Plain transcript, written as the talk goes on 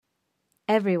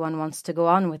Everyone wants to go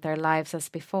on with their lives as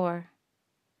before.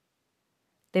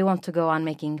 They want to go on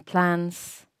making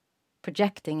plans,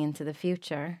 projecting into the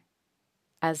future,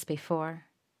 as before.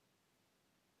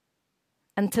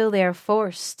 Until they are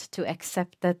forced to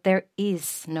accept that there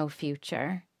is no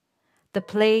future. The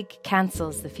plague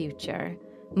cancels the future.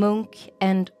 Munch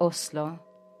and Oslo.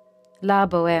 La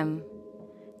Bohème,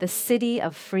 the city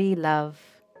of free love.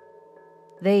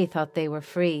 They thought they were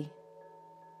free.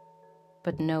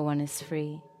 But no one is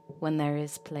free when there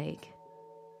is plague.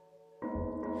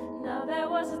 Now there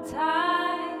was a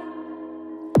time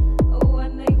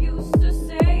when they used to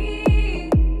say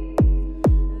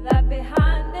that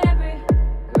behind every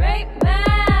great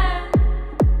man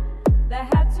there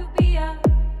had to be a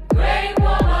great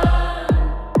woman.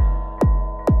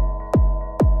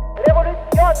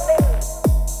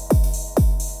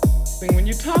 When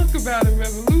you talk about a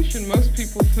revolution, most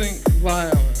people think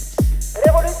violence.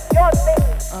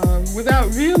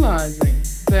 Without realizing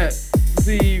that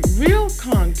the real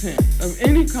content of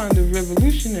any kind of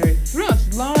revolutionary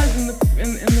thrust lies in the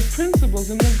principles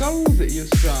and the goals that you're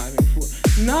striving for,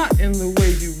 not in the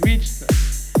way you reach them.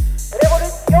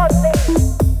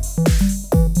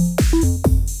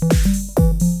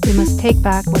 We must take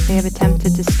back what they have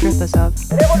attempted to strip us of.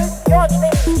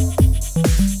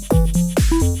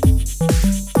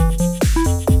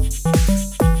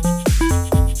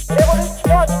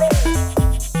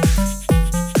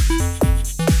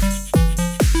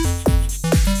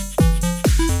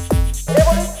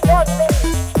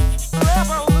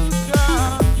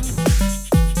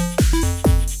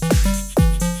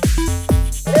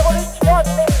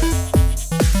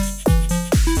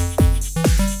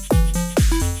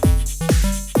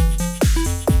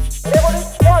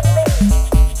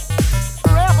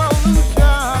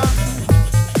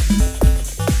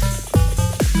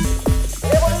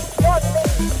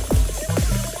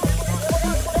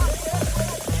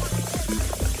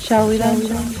 Shall we then?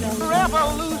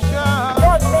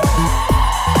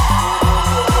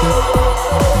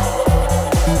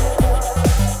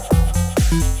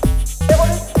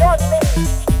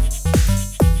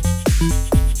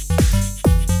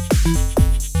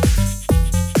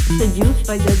 Seduced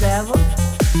by the devil?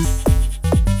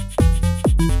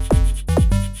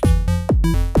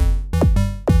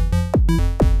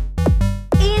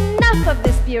 Enough of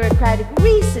this bureaucratic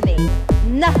reasoning.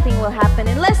 Nothing will happen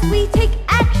unless we take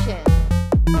action.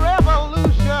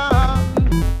 Revolution.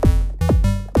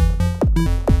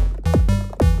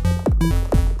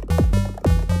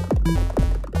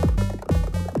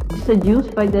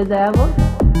 Seduced by the devil?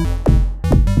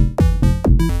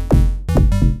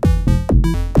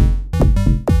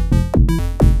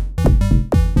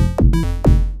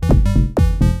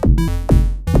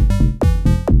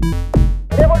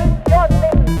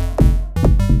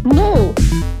 No,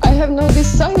 I have no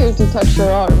desire to touch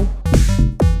your arm.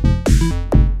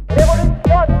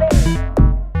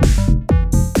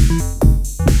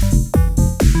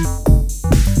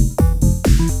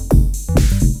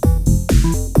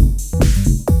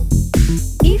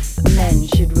 If men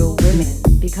should rule women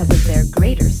because of their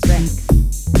greater strength,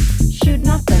 should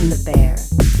not then the bear,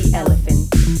 the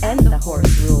elephant, and the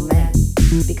horse rule men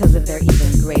because of their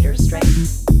even greater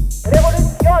strength?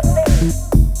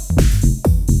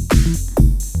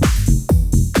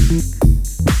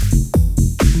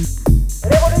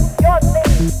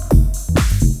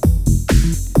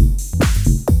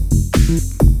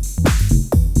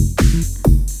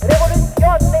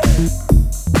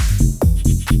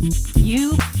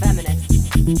 You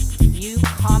feminists, you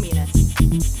communists,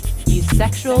 you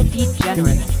sexual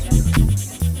degenerates,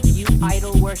 you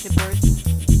idol worshippers,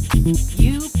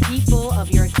 you people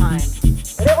of your time.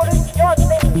 Revolution.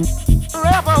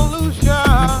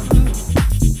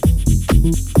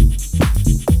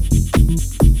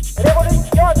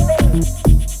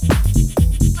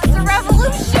 What's a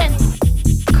revolution?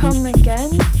 Come again?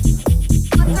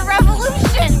 What's a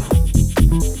revolution?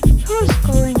 Who's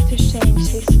going to change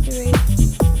history?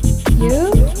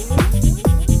 You?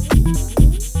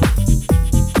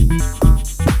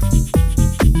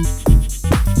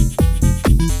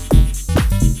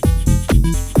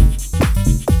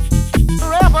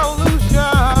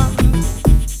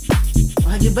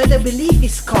 Well, you better believe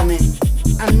it's coming.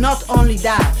 And not only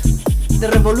that, the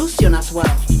revolution as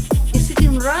well. It's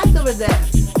sitting right over there,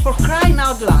 for crying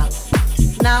out loud.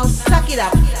 Now suck it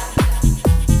up.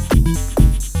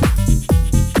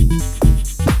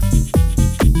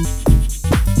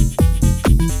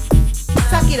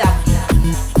 Suck it up.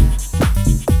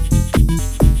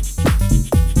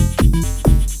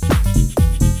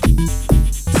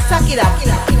 Suck it up.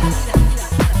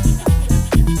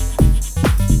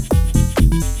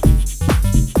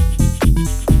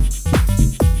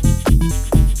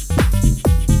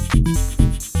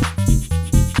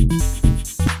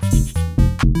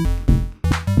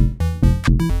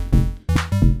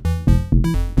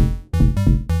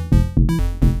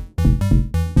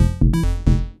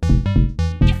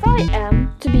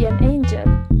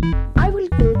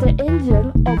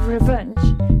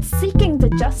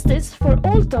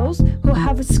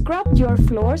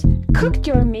 floors, cooked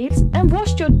your meals, and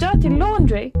washed your dirty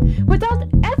laundry without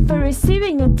ever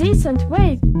receiving a decent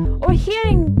wage or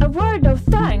hearing a word of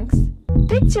thanks.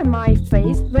 Picture my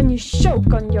face when you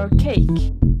choke on your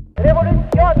cake. Revolution!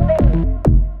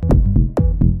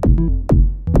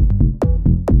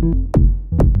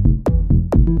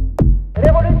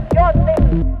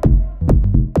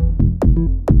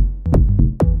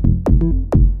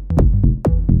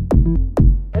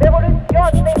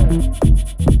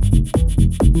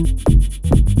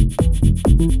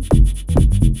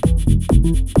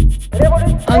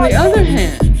 On the other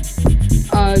hand,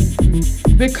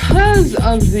 because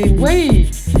of the way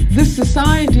this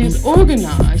society is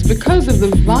organized, because of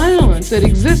the violence that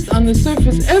exists on the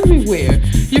surface everywhere,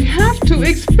 you have to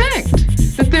expect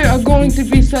that there are going to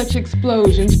be such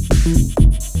explosions.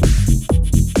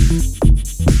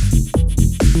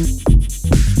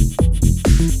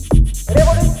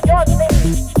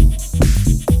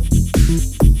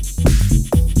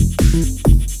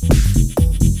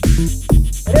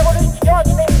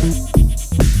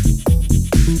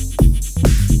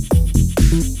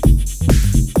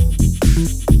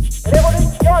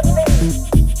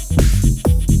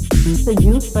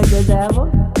 Seduced by the devil.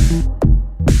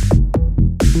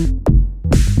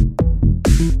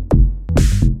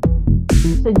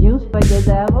 Seduced by the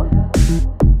devil.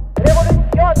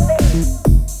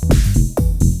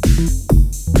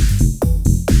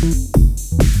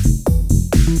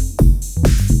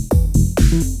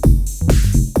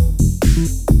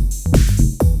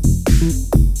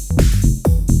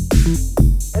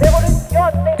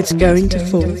 It's going to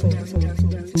fall.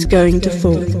 It's going to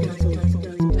fall.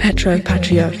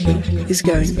 Heteropatriarchy is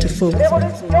going to fall.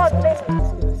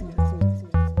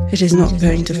 It is not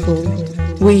going to fall.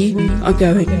 We are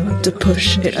going to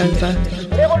push it over.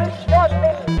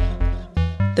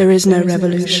 There is no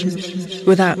revolution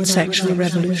without sexual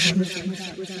revolution.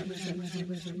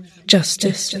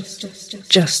 Justice,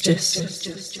 justice,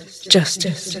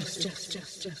 justice.